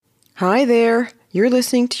Hi there. You're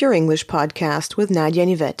listening to your English podcast with Nadia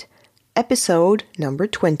and Yvette, episode number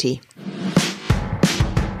 20.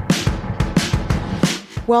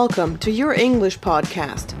 Welcome to your English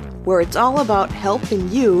podcast, where it's all about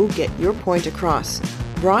helping you get your point across.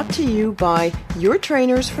 Brought to you by your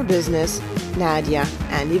trainers for business, Nadia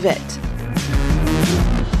and Yvette.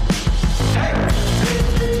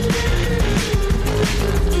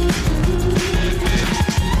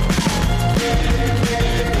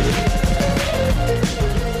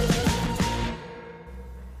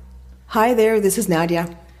 Hi there, this is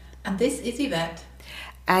Nadia. And this is Yvette.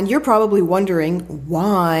 And you're probably wondering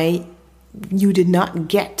why you did not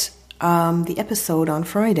get the episode on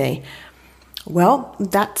Friday. Well,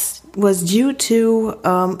 that was due to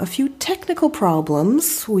a few technical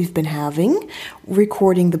problems we've been having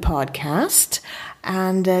recording the podcast.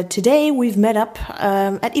 And today we've met up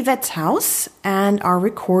at Yvette's house and are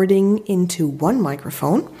recording into one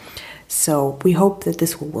microphone. So we hope that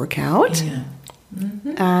this will work out. Yeah.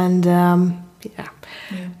 Mm-hmm. And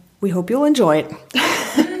we hope you'll enjoy it.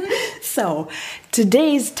 So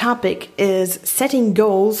today's topic is setting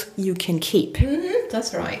goals you can keep. Mm-hmm.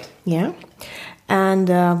 That's right. Yeah. And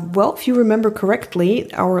if you remember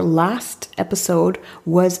correctly, our last episode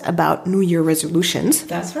was about New Year resolutions.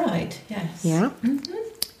 That's right. Yes. Yeah. Mm-hmm.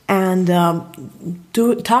 And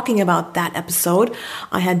talking about that episode,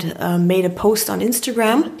 I had made a post on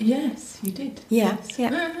Instagram. Yes, you did. Yeah, yes. yeah.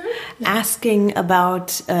 Mm-hmm. Asking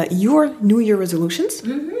about your New Year resolutions.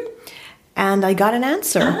 Mm-hmm. And I got an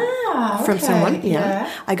answer from someone.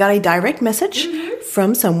 Yeah. I got a direct message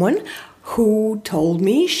from someone who told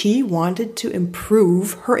me she wanted to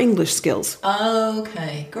improve her English skills.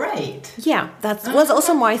 Okay, great. Yeah, that was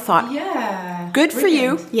also my thought. Yeah. Good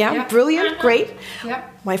Brilliant. for you. Yeah, brilliant, great. Yep.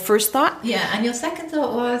 My first thought, Yeah, and your second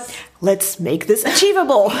thought was? let's make this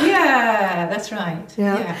achievable. Yeah, that's right.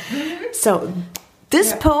 Yeah. Mm-hmm. So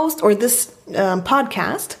this post or this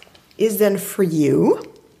podcast is then for you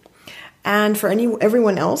and for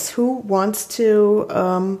everyone else who wants to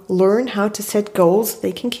learn how to set goals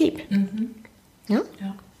they can keep. Mm-hmm. Yeah?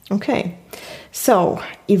 Yeah. Okay. So,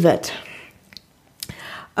 Yvette,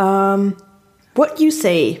 what do you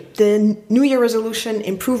say? The New Year resolution,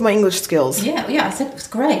 improve my English skills. Yeah, I said it was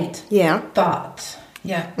great. Yeah. But,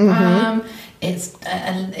 Mm-hmm.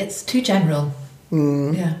 it's too general.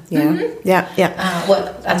 Yeah. Yeah. Mm-hmm. Yeah.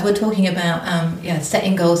 Well, as we're talking about,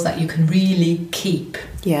 setting goals that you can really keep.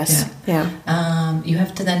 Yes. Yeah. You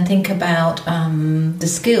have to then think about the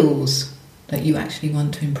skills that you actually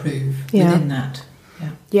want to improve within that.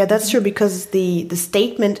 Yeah, that's true, because the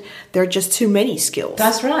statement, there are just too many skills.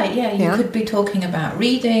 That's right, You could be talking about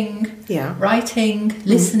reading, writing,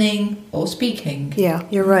 listening, or speaking. Yeah,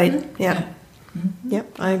 you're right. Yeah. Mm-hmm.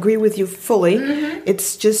 Yep, I agree with you fully. Mm-hmm.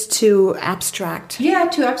 It's just too abstract. Yeah,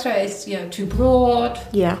 too abstract. It's too broad.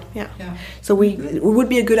 Yeah. So it would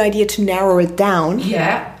be a good idea to narrow it down.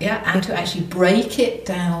 Yeah, and to actually break it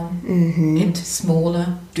down into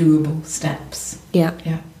smaller, doable steps. Yeah.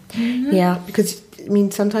 Mm-hmm. Yeah, because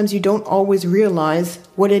sometimes you don't always realize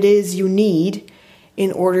what it is you need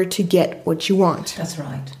in order to get what you want. That's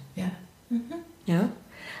right. Yeah. Mm-hmm. Yeah.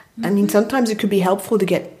 Sometimes it could be helpful to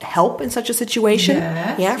get help in such a situation.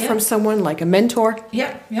 Yes, from someone like a mentor.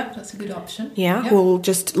 Yeah, that's a good option. Who will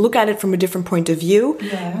just look at it from a different point of view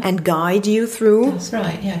and guide you through. That's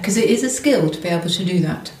right, because it is a skill to be able to do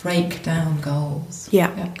that, to break down goals.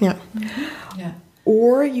 Yeah. Mm-hmm. Yeah.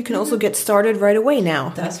 Or you can also get started right away now.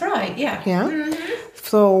 That's right, yeah. Mm-hmm.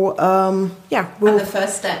 So, and the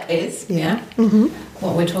first step is,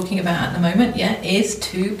 what we're talking about at the moment, is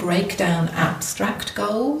to break down abstract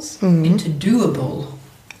goals into doable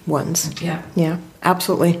ones. Yeah,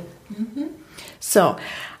 absolutely. Mm-hmm. So,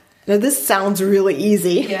 now this sounds really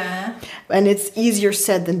easy. Yeah. And it's easier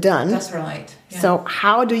said than done. That's right. Yeah. So,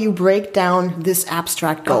 how do you break down this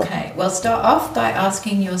abstract goal? Okay, well, start off by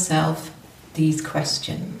asking yourself these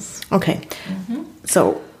questions. Okay. Mm-hmm.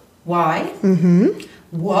 So, why? Mm-hmm.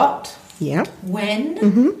 What? Yeah. When?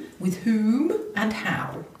 Mm-hmm. With whom? And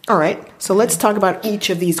how? All right. So let's talk about each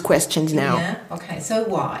of these questions now. Yeah. Okay. So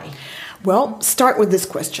why? Well, start with this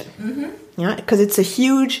question. Mm-hmm. Yeah, because it's a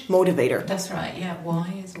huge motivator. That's right. Yeah.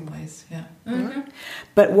 Why is always. Yeah. Mm-hmm.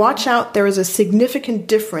 But watch out. There is a significant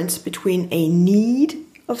difference between a need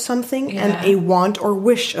of something and a want or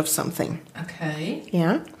wish of something. Okay.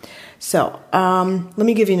 Yeah. So let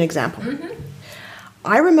me give you an example. Mm-hmm.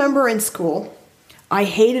 I remember in school, I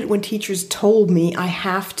hated when teachers told me I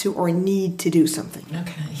have to or need to do something.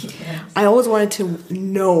 Okay. Yes. I always wanted to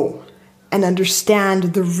know and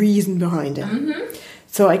understand the reason behind it. Mm-hmm.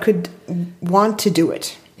 So I could want to do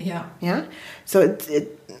it. Yeah. Yeah? So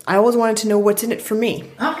I always wanted to know what's in it for me.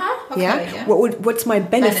 Uh-huh. okay, Yeah. What's my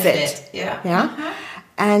benefit? Yeah. Yeah.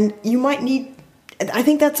 And you might need. I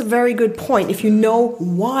think that's a very good point. If you know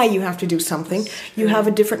why you have to do something, you have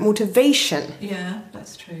a different motivation. Yeah,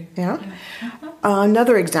 that's true. Yeah.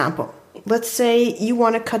 Another example. Let's say you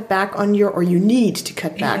want to cut back on or you need to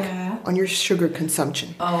cut back on your sugar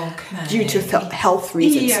consumption. Okay. Due to health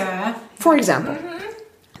reasons. Yeah. For example,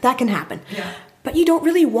 that can happen. Yeah. But you don't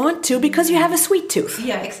really want to because you have a sweet tooth.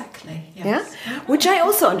 Yeah, exactly. Yes. Yeah. Which I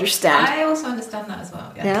also understand. I also understand that as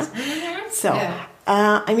well. Yes. Yeah. So,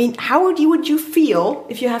 I mean, how would you feel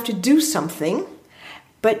if you have to do something,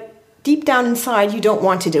 but deep down inside you don't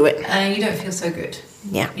want to do it? You don't feel so good.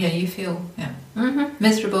 Yeah. Yeah, you feel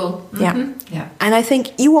miserable. Yeah. Yeah. And I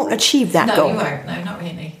think you won't achieve that goal. No, you won't. No, not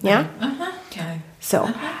really. Yeah. No. So,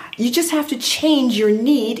 you just have to change your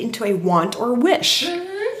need into a want or wish.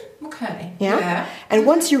 Okay. Yeah. And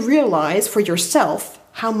once you realize for yourself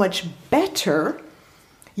how much better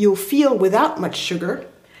you'll feel without much sugar,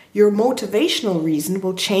 your motivational reason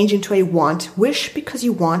will change into a want wish because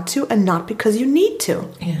you want to and not because you need to.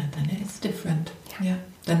 Yeah, then it's different. Yeah.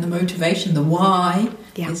 Then the motivation, the why,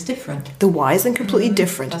 is different. The why is then completely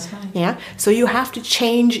different. That's right. Yeah. So you have to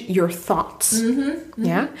change your thoughts.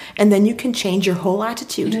 Yeah. And then you can change your whole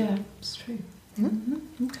attitude. Yeah, it's true.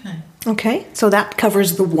 Okay. Okay. So that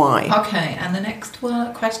covers the why. Okay. And the next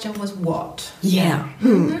question was what? Yeah.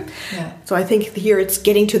 Yeah. So I think here it's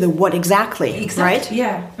getting to the what exactly. Right?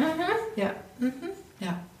 Yeah. Yeah.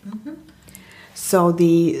 Yeah. So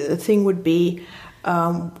the thing would be,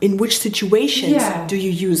 in which situations do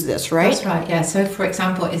you use this, right? That's right, yeah. So, for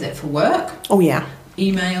example, is it for work? Oh, yeah.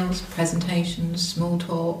 Emails, presentations, small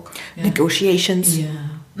talk. Yeah. Negotiations. Yeah.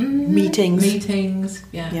 Meetings.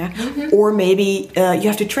 Yeah. Or maybe you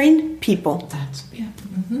have to train people. That's,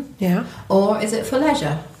 Yeah. Or is it for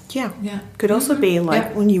leisure? Yeah. Yeah. Could also be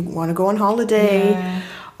like when you want to go on holiday,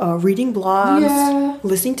 reading blogs,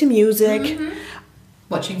 listening to music.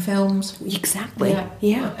 Watching films. Exactly.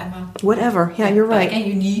 Yeah. Whatever. Yeah, you're right. But again,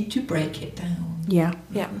 you need to break it down. Yeah.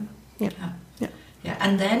 Yeah.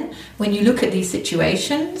 And then when you look at these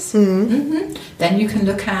situations, then you can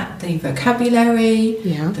look at the vocabulary,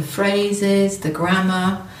 the phrases, the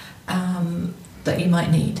grammar that you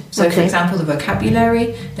might need. So, for example, the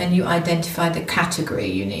vocabulary, then you identify the category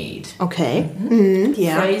you need. Okay.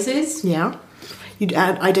 Yeah. Phrases. Yeah. You'd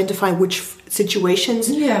identify which situations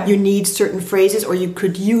you need certain phrases, or you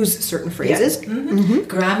could use certain phrases.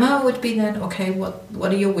 Grammar would be then, okay,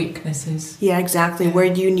 what are your weaknesses? Yeah, exactly.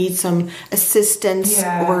 Where do you need some assistance,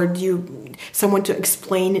 or do you someone to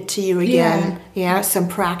explain it to you again? Yeah, some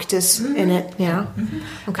practice in it. Yeah.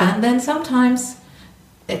 Okay. And then sometimes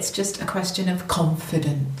it's just a question of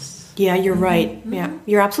confidence. Yeah, you're right. Yeah,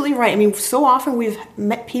 you're absolutely right. I mean, so often we've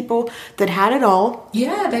met people that had it all.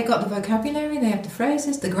 Yeah, they got the vocabulary, they have the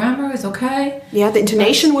phrases, the grammar is okay. Yeah, the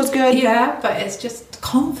intonation was good. Yeah, but it's just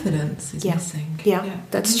confidence is missing. Yeah,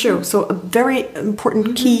 that's true. So a very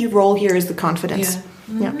important key role here is the confidence.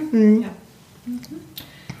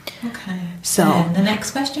 Okay. So and the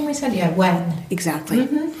next question we said, when. Exactly.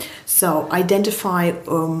 So identify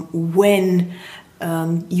when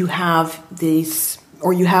you have this,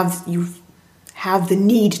 or you have the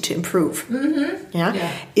need to improve.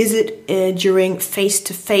 Is it during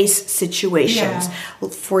face-to-face situations? Well,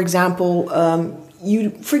 for example, you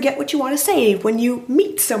forget what you want to say when you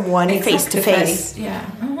meet someone face-to-face.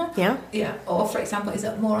 Yeah. Or, for example, is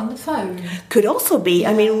it more on the phone? Could also be.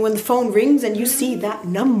 I mean, when the phone rings and you see that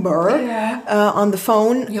number on the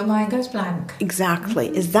phone, your mind goes blank. Exactly.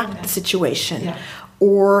 Is that the situation?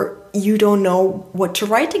 Or you don't know what to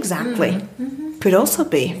write exactly. Could also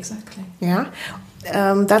be. Exactly. Yeah.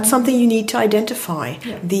 That's something you need to identify.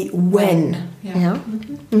 The when.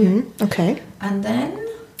 Okay. And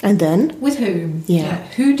then? With whom? Yeah.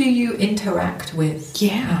 Who do you interact with?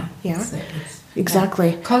 Yeah.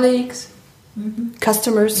 Exactly. Colleagues.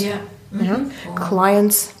 Customers.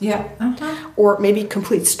 Clients. Or maybe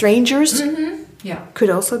complete strangers. Could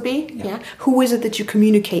also be. Who is it that you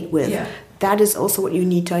communicate with? That is also what you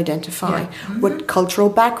need to identify. What cultural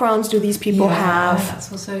backgrounds do these people have?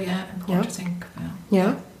 That's also important to think about.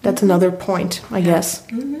 Yeah, that's another point, I guess.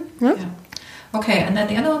 Okay, and then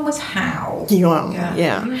the other one was how.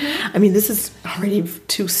 I mean, this is already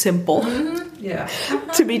too simple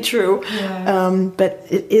to be true. But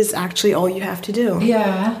it is actually all you have to do.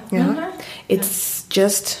 It's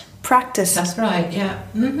just practice. That's right,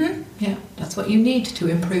 Yeah, that's what you need to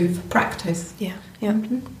improve. Practice.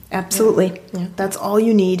 Absolutely. That's all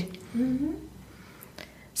you need.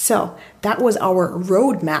 So that was our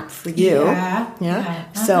roadmap for you.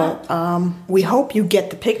 So we hope you get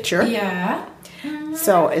the picture.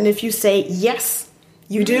 So, and if you say yes,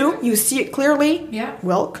 You do? You see it clearly? Yeah.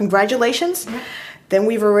 Well, congratulations. Yeah. Then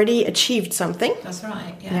we've already achieved something. That's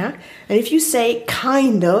right. Yeah. Yeah. And if you say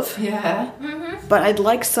kind of, Yeah. but I'd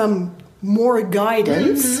like some more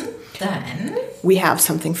guidance, Then we have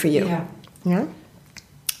something for you. Yeah. Yeah.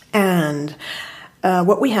 And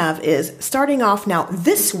what we have is starting off now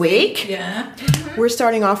this week. Yeah. We're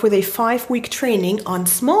starting off with a 5-week training on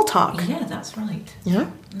small talk. Yeah, that's right. Yeah.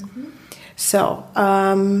 So,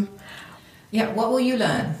 Yeah, what will you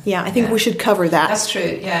learn? yeah, I think we should cover that. That's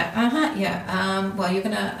true. Yeah. Yeah. Well,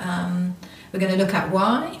 we're gonna look at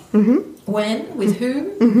why, when, with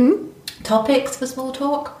whom, topics for small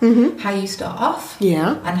talk, how you start off,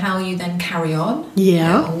 Yeah. and how you then carry on.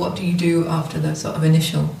 Yeah. Or what do you do after the sort of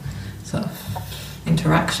initial sort of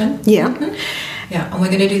interaction? Yeah. Yeah, and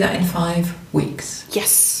we're going to do that in 5 weeks.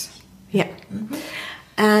 Yes. Yeah.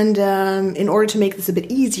 And in order to make this a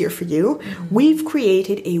bit easier for you, we've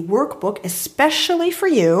created a workbook especially for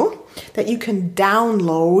you that you can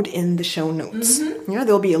download in the show notes. Yeah,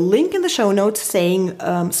 there'll be a link in the show notes saying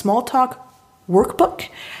Small Talk Workbook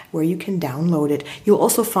where you can download it. You'll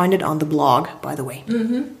also find it on the blog, by the way.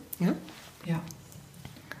 Yeah. Yeah.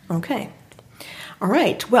 Okay. All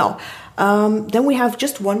right. Well, then we have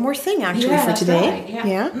just one more thing actually for that's today. right,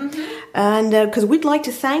 yeah. And because we'd like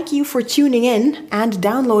to thank you for tuning in and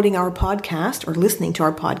downloading our podcast or listening to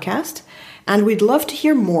our podcast. And we'd love to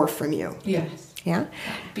hear more from you. Yes. Yeah.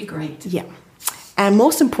 That'd be great. Yeah. And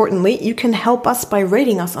most importantly, you can help us by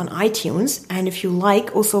rating us on iTunes. And if you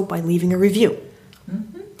like, also by leaving a review.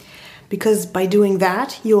 Because by doing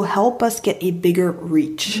that, you'll help us get a bigger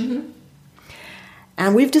reach.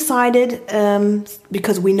 And we've decided,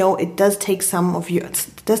 because we know it does take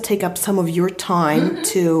up some of your time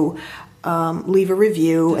to leave a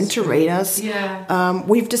review and to rate us. Yeah.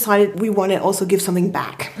 We've decided we want to also give something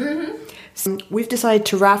back. So we've decided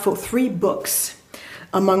to raffle 3 books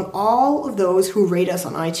among all of those who rate us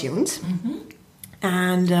on iTunes.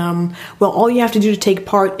 And well, all you have to do to take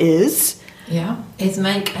part is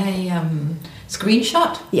make a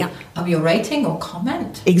screenshot of your rating or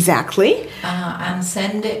comment. Exactly. And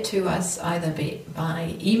send it to us either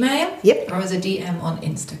by email or as a DM on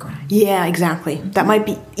Instagram. Yeah, exactly. That might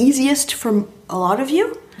be easiest for a lot of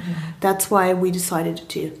you. That's why we decided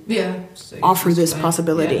to offer this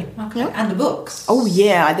possibility. Yeah. Okay. And the books. Oh,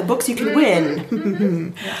 yeah, the books you can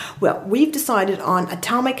win. Well, we've decided on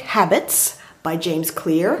Atomic Habits by James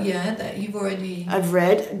Clear. Yeah, that you've already... I've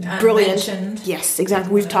read. Brilliant. Mentioned. Yes,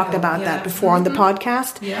 exactly. We've talked about that before on the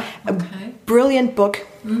podcast. Yeah, okay. A brilliant book.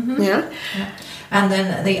 Yeah. And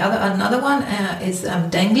then another one is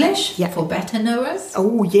Denglish for better knowers.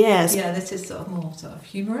 Oh, yes. Yeah, this is more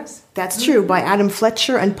humorous. That's true, by Adam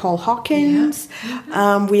Fletcher and Paul Hawkins.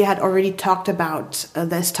 Yeah. We had already talked about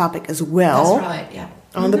this topic as well. That's right, yeah.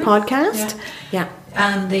 On the podcast. Yeah.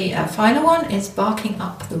 And the final one is Barking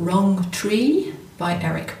Up the Wrong Tree by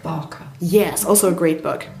Eric Barker. Yes, also a great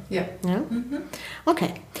book. Yeah.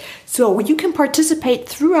 Okay. So you can participate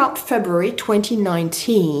throughout February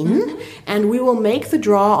 2019, and we will make the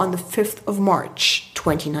draw on the 5th of March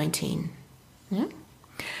 2019. Yeah.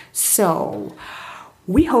 So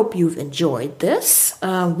we hope you've enjoyed this.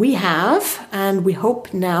 We have, and we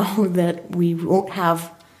hope now that we won't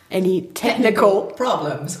have any technical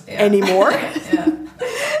problems anymore.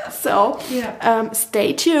 So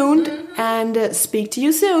stay tuned and speak to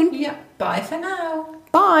you soon. Yeah. Bye for now.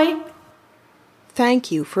 Bye.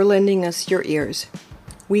 Thank you for lending us your ears.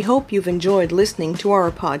 We hope you've enjoyed listening to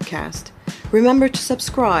our podcast. Remember to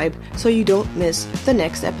subscribe so you don't miss the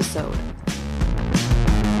next episode.